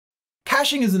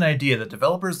Caching is an idea that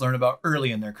developers learn about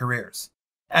early in their careers.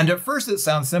 And at first it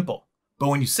sounds simple, but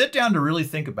when you sit down to really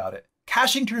think about it,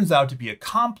 caching turns out to be a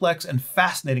complex and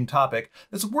fascinating topic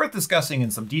that's worth discussing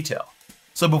in some detail.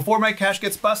 So before my cache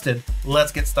gets busted,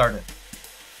 let's get started.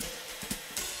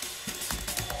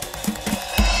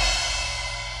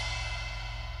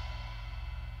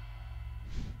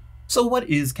 So what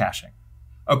is caching?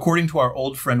 According to our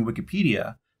old friend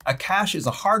Wikipedia, a cache is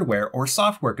a hardware or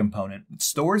software component that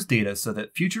stores data so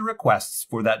that future requests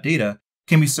for that data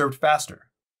can be served faster.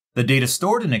 The data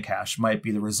stored in a cache might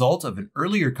be the result of an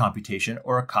earlier computation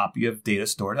or a copy of data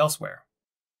stored elsewhere.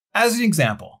 As an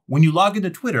example, when you log into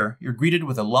Twitter, you're greeted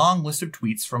with a long list of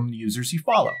tweets from the users you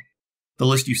follow. The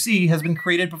list you see has been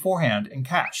created beforehand and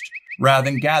cached, rather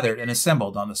than gathered and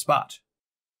assembled on the spot.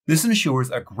 This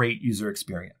ensures a great user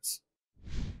experience.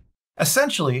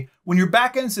 Essentially, when your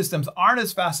backend systems aren't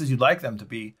as fast as you'd like them to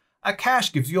be, a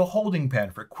cache gives you a holding pen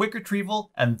for quick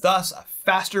retrieval and thus a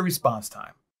faster response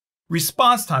time.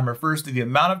 Response time refers to the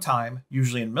amount of time,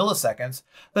 usually in milliseconds,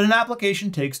 that an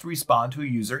application takes to respond to a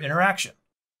user interaction.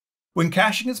 When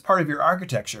caching is part of your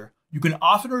architecture, you can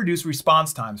often reduce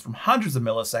response times from hundreds of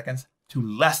milliseconds to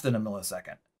less than a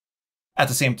millisecond. At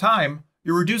the same time,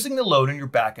 you're reducing the load on your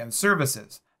backend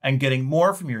services and getting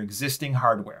more from your existing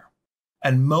hardware.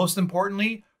 And most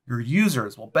importantly, your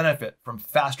users will benefit from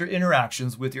faster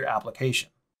interactions with your application.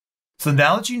 So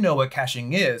now that you know what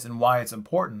caching is and why it's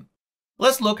important,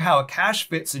 let's look how a cache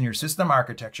fits in your system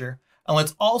architecture, and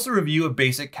let's also review a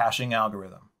basic caching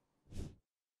algorithm.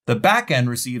 The backend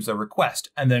receives a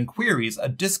request and then queries a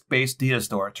disk-based data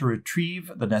store to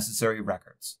retrieve the necessary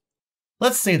records.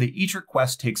 Let's say that each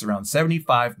request takes around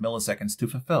 75 milliseconds to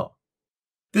fulfill.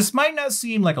 This might not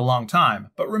seem like a long time,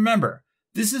 but remember,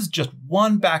 this is just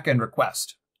one backend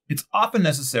request. It's often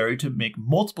necessary to make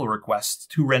multiple requests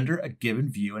to render a given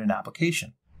view in an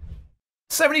application.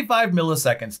 75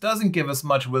 milliseconds doesn't give us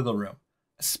much wiggle room,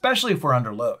 especially if we're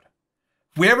under load.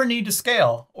 If we ever need to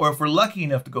scale, or if we're lucky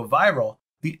enough to go viral,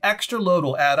 the extra load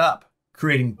will add up,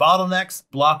 creating bottlenecks,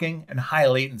 blocking, and high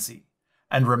latency.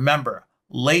 And remember,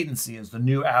 latency is the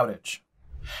new outage.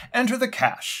 Enter the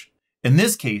cache. In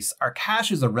this case, our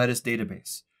cache is a Redis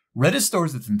database. Redis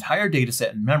stores its entire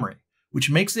dataset in memory, which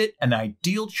makes it an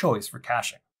ideal choice for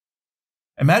caching.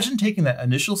 Imagine taking that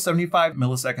initial 75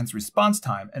 milliseconds response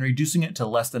time and reducing it to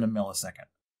less than a millisecond.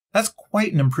 That's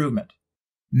quite an improvement.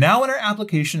 Now when our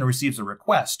application receives a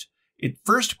request, it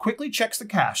first quickly checks the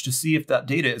cache to see if that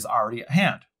data is already at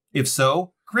hand. If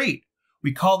so, great.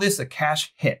 We call this a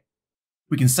cache hit.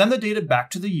 We can send the data back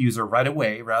to the user right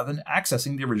away rather than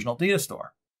accessing the original data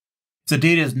store. If the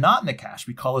data is not in the cache,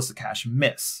 we call this a cache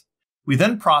miss. We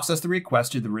then process the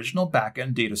request to the original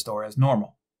backend data store as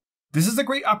normal. This is a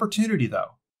great opportunity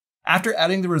though. After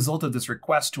adding the result of this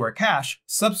request to our cache,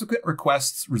 subsequent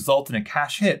requests result in a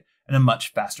cache hit and a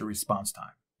much faster response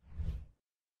time.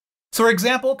 So our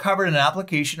example covered an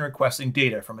application requesting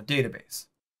data from a database.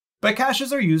 But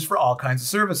caches are used for all kinds of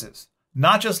services,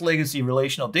 not just legacy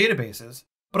relational databases,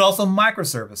 but also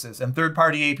microservices and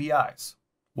third-party APIs.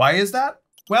 Why is that?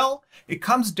 Well, it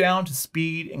comes down to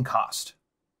speed and cost.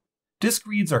 Disk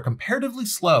reads are comparatively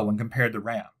slow when compared to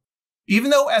RAM. Even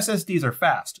though SSDs are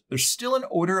fast, they're still an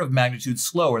order of magnitude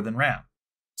slower than RAM.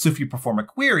 So if you perform a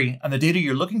query and the data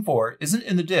you're looking for isn't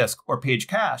in the disk or page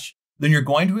cache, then you're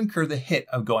going to incur the hit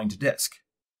of going to disk.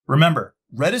 Remember,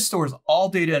 Redis stores all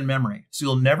data in memory, so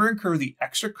you'll never incur the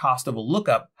extra cost of a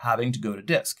lookup having to go to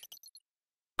disk.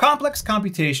 Complex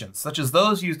computations, such as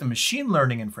those used in machine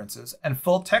learning inferences and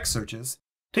full text searches,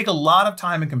 take a lot of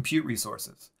time and compute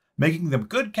resources, making them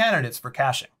good candidates for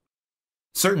caching.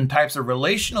 Certain types of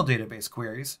relational database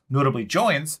queries, notably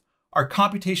joins, are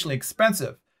computationally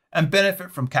expensive and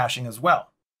benefit from caching as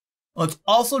well. Let's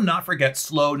also not forget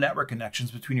slow network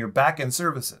connections between your backend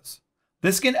services.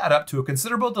 This can add up to a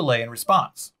considerable delay in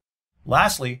response.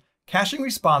 Lastly, caching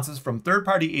responses from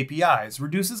third-party APIs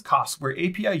reduces costs where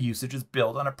API usage is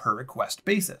billed on a per-request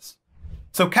basis.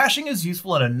 So caching is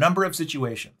useful in a number of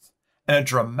situations, and it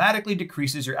dramatically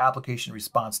decreases your application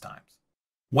response times.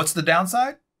 What's the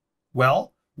downside?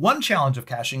 Well, one challenge of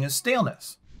caching is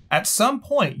staleness. At some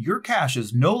point, your cache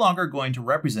is no longer going to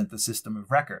represent the system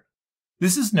of record.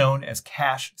 This is known as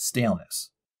cache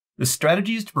staleness. The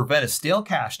strategies to prevent a stale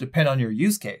cache depend on your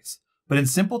use case, but in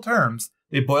simple terms,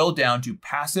 they boil down to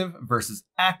passive versus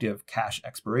active cache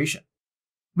expiration.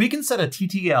 We can set a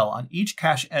TTL on each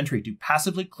cache entry to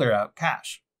passively clear out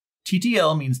cache.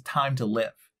 TTL means time to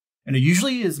live, and it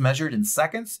usually is measured in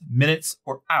seconds, minutes,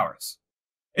 or hours.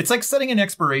 It's like setting an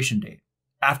expiration date.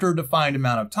 After a defined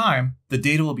amount of time, the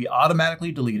data will be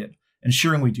automatically deleted,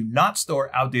 ensuring we do not store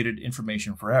outdated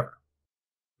information forever.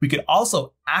 We could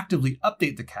also actively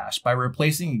update the cache by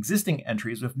replacing existing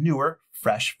entries with newer,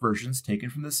 fresh versions taken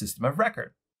from the system of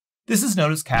record. This is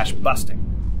known as cache busting.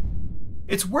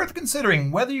 It's worth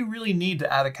considering whether you really need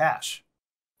to add a cache.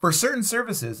 For certain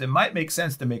services, it might make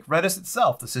sense to make Redis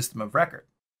itself the system of record.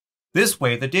 This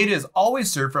way, the data is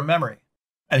always served from memory.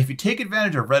 And if you take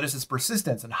advantage of Redis's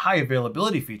persistence and high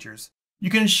availability features, you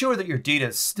can ensure that your data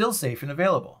is still safe and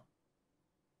available.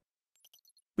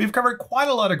 We've covered quite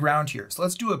a lot of ground here, so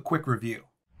let's do a quick review.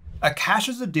 A cache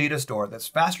is a data store that's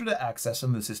faster to access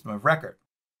than the system of record,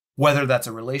 whether that's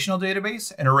a relational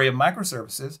database, an array of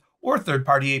microservices, or a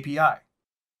third-party API.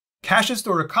 Caches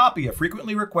store a copy of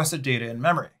frequently requested data in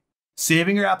memory,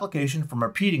 saving your application from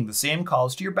repeating the same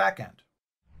calls to your backend.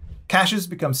 Caches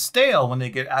become stale when they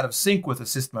get out of sync with the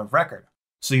system of record,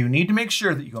 so you need to make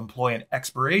sure that you employ an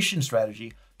expiration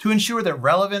strategy to ensure that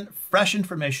relevant, fresh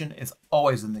information is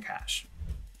always in the cache.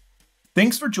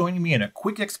 Thanks for joining me in a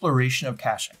quick exploration of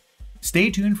caching.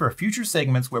 Stay tuned for future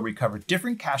segments where we cover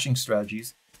different caching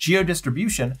strategies,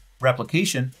 geodistribution,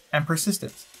 replication, and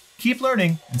persistence. Keep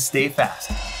learning and stay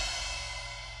fast.